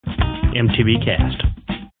MTBCast.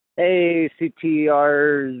 Hey,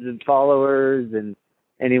 CTRs and followers and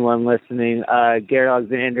anyone listening. Garrett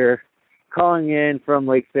Alexander calling in from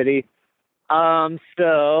Lake City.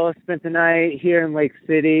 So spent the night here in Lake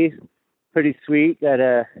City. Pretty sweet. Got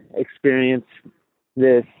to experience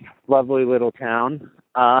this lovely little town.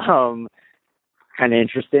 Kind of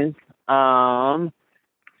interesting.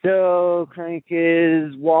 So crank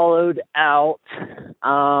is wallowed out,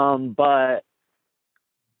 but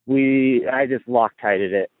I just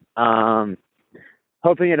Loctited it.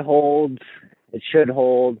 Hoping it holds. It should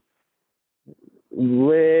hold.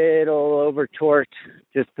 Little over torqued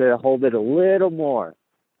just to hold it a little more.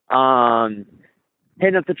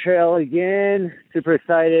 Hitting up the trail again. Super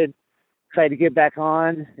excited. Excited to get back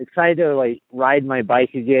on. Excited to ride my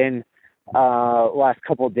bike again. Last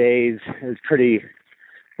couple of days it was pretty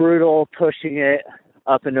brutal pushing it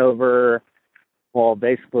up and over. Well,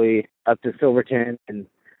 basically up to Silverton and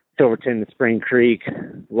Silverton to Spring Creek.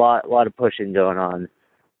 A lot of pushing going on.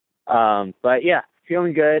 But yeah,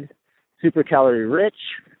 feeling good. Super calorie rich.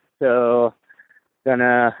 So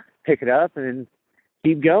gonna pick it up and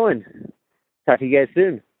keep going. Talk to you guys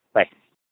soon.